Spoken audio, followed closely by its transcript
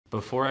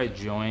Before I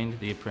joined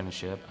the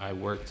apprenticeship, I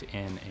worked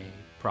in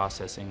a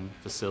processing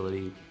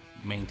facility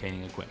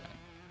maintaining equipment.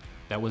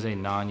 That was a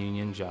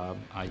non-union job.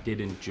 I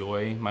did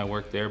enjoy my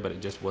work there, but it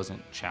just wasn't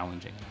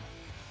challenging enough.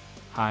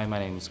 Hi, my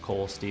name is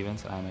Cole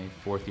Stevens. I'm a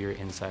fourth-year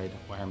inside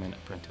wireman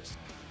apprentice.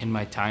 In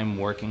my time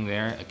working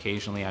there,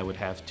 occasionally I would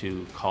have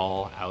to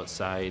call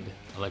outside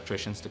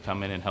electricians to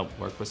come in and help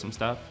work with some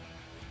stuff.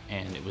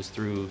 And it was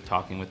through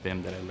talking with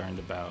them that I learned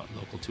about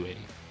Local 280.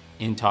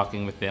 In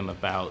talking with them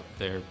about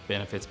their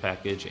benefits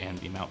package and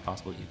the amount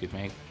possible you could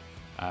make,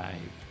 I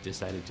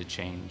decided to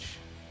change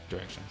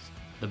directions.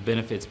 The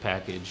benefits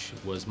package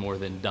was more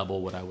than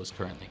double what I was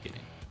currently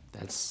getting.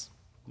 That's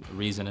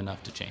reason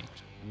enough to change.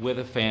 With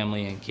a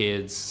family and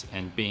kids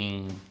and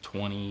being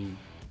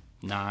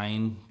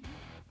 29,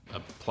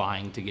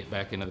 applying to get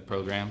back into the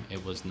program,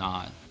 it was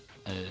not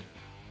an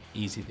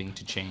easy thing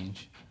to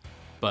change,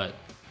 but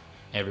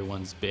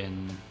everyone's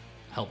been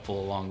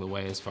helpful along the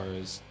way as far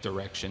as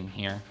direction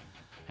here,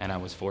 and I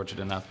was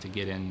fortunate enough to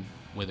get in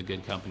with a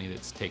good company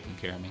that's taking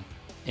care of me.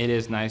 It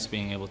is nice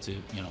being able to,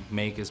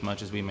 make as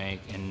much as we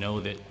make and know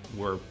that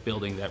we're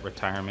building that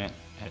retirement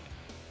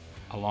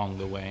along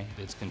the way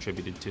that's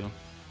contributed to,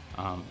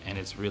 and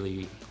it's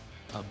really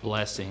a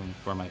blessing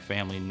for my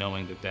family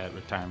knowing that that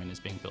retirement is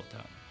being built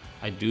up.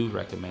 I do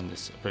recommend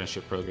this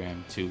apprenticeship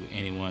program to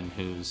anyone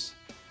who's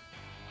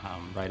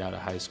right out of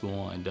high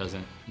school and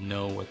doesn't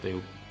know what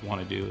they want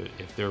to do.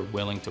 If they're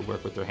willing to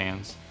work with their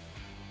hands,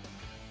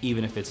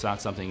 even if it's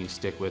not something you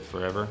stick with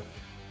forever,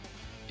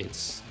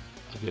 it's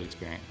a good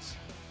experience.